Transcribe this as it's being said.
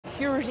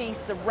security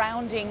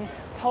surrounding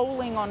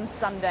polling on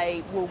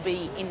Sunday will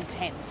be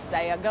intense.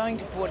 They are going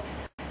to put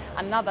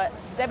another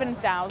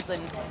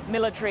 7,000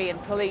 military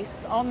and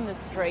police on the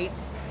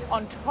streets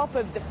on top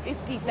of the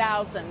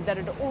 50,000 that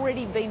had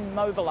already been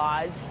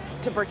mobilised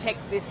to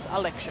protect this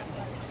election.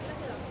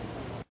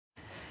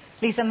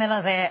 Lisa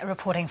Miller there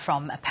reporting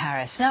from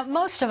Paris. Now,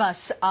 most of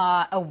us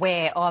are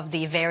aware of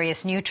the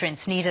various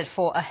nutrients needed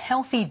for a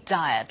healthy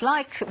diet,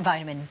 like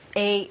vitamin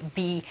A,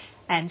 B,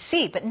 and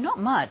C, but not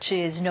much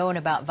is known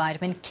about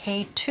vitamin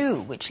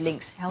K2, which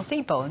links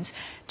healthy bones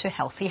to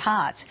healthy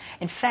hearts.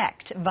 In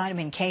fact,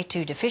 vitamin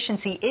K2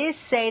 deficiency is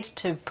said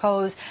to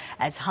pose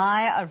as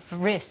high a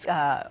risk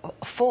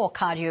for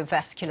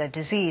cardiovascular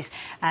disease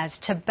as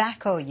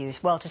tobacco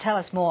use. Well, to tell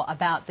us more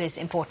about this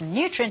important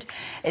nutrient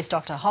is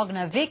Dr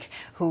Hogne Vik,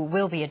 who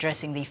will be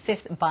addressing the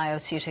 5th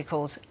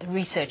Bioceuticals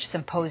Research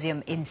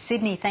Symposium in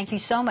Sydney. Thank you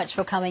so much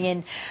for coming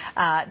in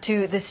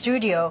to the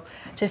studio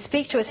to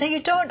speak to us. Now, you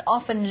don't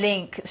often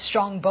link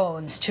strong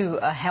bones to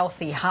a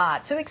healthy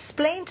heart, so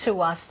explain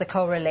to us the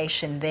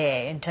correlation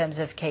there in terms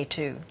of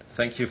K2.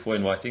 Thank you for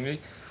inviting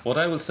me. What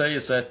I will say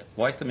is that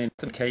vitamin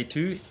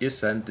K2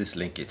 is in this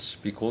linkage,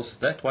 because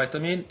that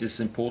vitamin is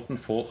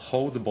important for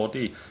how the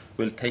body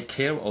will take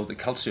care of the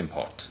calcium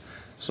part.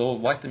 So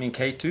vitamin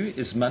K2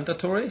 is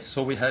mandatory,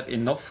 so we have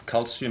enough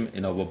calcium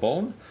in our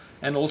bone,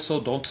 and also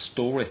don't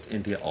store it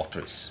in the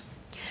arteries.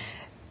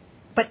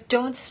 But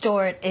don't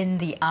store it in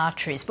the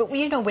arteries. But,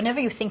 you know, whenever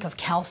you think of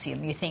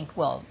calcium, you think,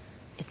 well,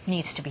 it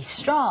needs to be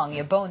strong.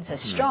 Your bones are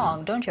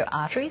strong. Don't your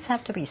arteries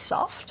have to be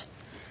soft?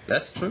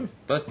 That's true.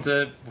 But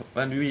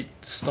when we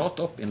start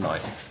up in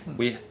life,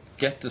 we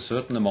get a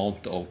certain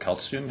amount of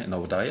calcium in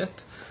our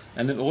diet.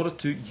 And in order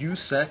to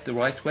use that the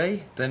right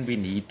way, then we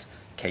need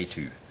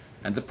K2.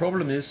 And the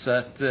problem is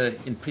that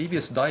in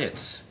previous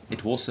diets,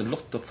 it was a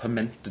lot of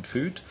fermented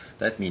food.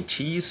 That means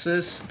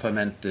cheeses,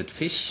 fermented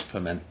fish,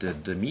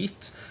 fermented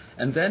meat.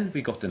 And then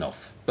we got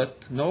enough.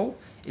 But no,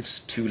 it's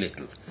too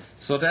little.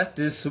 So that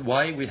is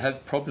why we have a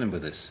problem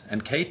with this.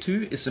 And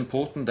K2 is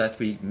important that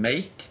we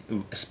make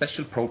a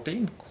special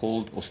protein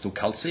called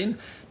osteocalcin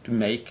to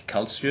make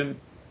calcium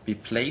be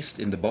placed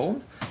in the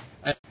bone.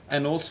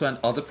 And also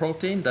another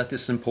protein that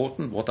is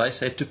important, what I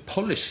say, to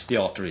polish the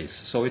arteries,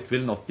 so it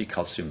will not be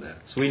calcium there.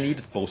 So we need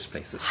it both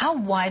places. How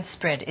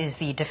widespread is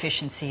the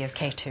deficiency of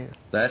K2?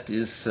 That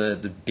is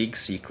the big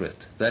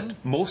secret, that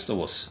most of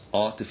us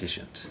are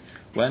deficient.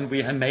 When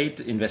we have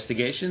made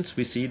investigations,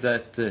 we see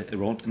that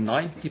around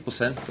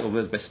 90% of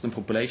the Western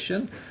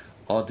population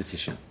are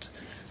deficient.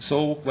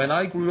 So when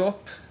I grew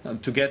up,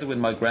 together with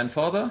my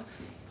grandfather,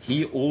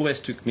 he always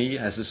took me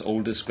as his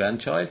oldest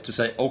grandchild to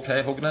say,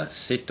 okay, Hogne,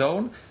 sit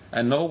down,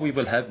 and now we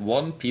will have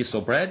one piece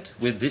of bread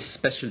with this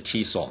special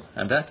cheese on.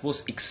 And that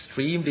was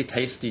extremely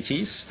tasty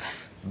cheese,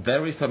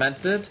 very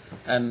fermented,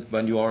 and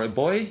when you are a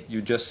boy,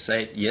 you just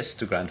say yes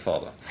to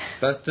grandfather.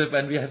 But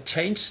when we have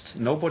changed,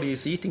 nobody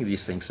is eating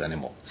these things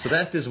anymore. So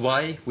that is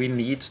why we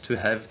need to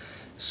have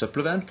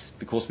supplement,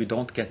 because we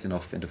don't get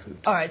enough in the food.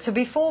 All right, so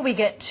before we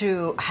get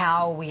to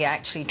how we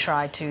actually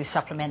try to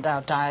supplement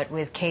our diet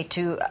with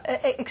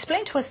K2,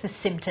 explain to us the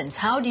symptoms.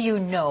 How do you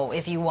know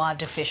if you are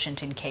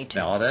deficient in K2?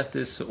 Now, that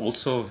is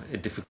also a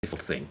difficult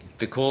thing,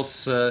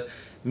 because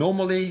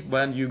normally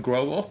when you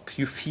grow up,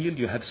 you feel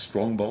you have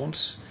strong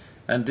bones.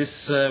 And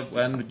this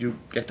when you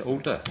get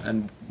older,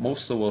 and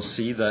most of us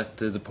see that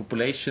the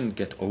population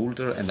get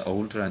older and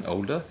older and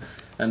older,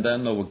 and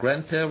then our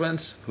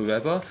grandparents,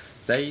 whoever,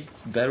 they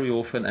very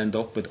often end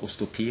up with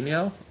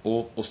osteopenia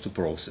or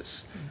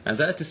osteoporosis. And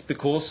that is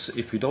because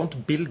if you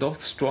don't build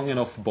up strong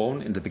enough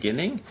bone in the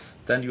beginning,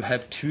 then you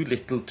have too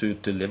little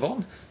to live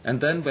on.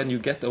 And then when you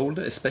get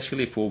older,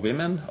 especially for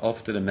women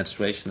after the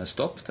menstruation has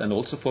stopped, and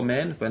also for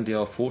men when they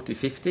are 40,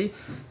 50,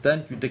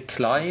 then you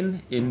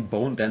decline in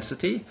bone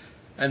density,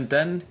 and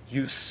then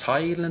you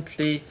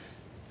silently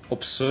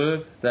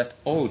observe that,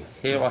 oh,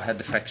 here I had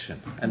a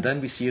fraction. And then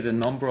we see the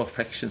number of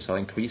fractions are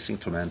increasing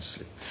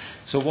tremendously.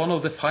 So one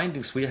of the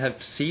findings we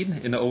have seen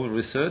in our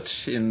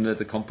research in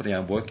the company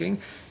I'm working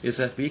is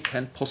that we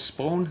can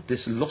postpone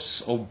this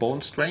loss of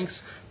bone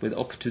strength with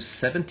up to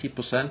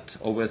 70%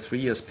 over a 3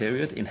 years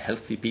period in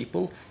healthy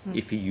people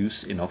if you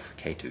use enough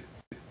K2.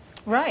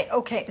 Right,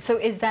 okay. So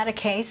is that a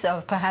case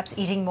of perhaps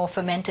eating more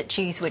fermented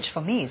cheese, which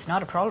for me is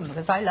not a problem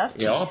because I love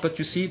cheese? Yeah, but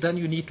you see, then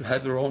you need to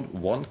have around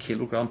 1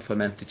 kilogram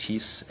fermented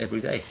cheese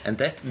every day. And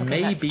that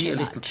may be a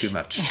little too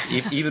much,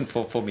 even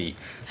for me.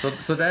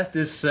 So that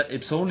is,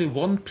 it's only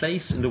one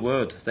place in the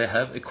world they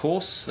have a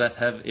course that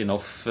have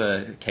enough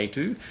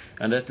K2,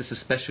 and that is a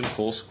special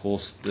course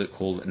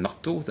called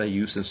natto they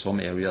use in some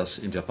areas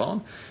in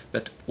Japan.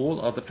 But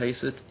all other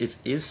places, it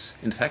is,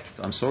 in fact,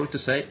 I'm sorry to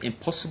say,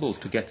 impossible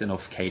to get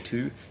enough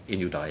K2 in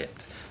your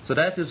diet. So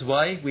that is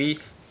why we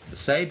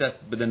say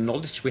that with the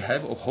knowledge we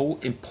have of how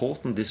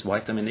important this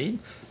vitamin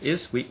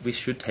is, we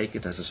should take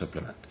it as a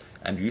supplement.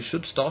 And you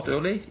should start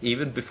early,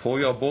 even before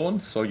you are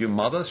born, so your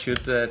mother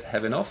should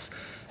have enough.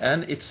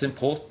 And it's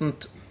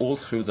important all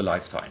through the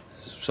lifetime.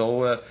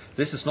 So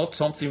this is not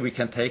something we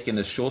can take in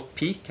a short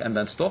peak and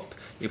then stop.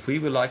 If we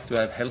would like to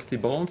have healthy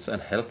bones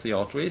and healthy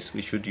arteries,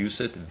 we should use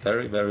it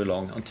very, very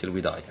long until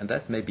we die. And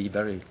that may be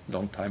very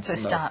long time So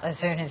from now. start as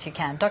soon as you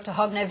can. Dr.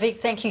 Hogne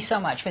Vik, thank you so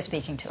much for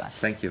speaking to us.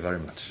 Thank you very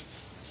much.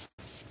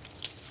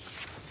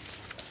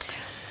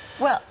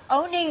 Well,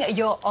 owning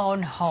your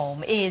own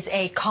home is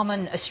a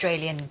common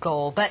Australian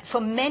goal, but for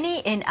many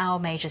in our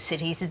major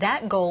cities,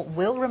 that goal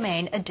will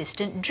remain a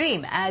distant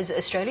dream. As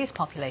Australia's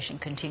population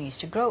continues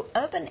to grow,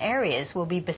 urban areas will be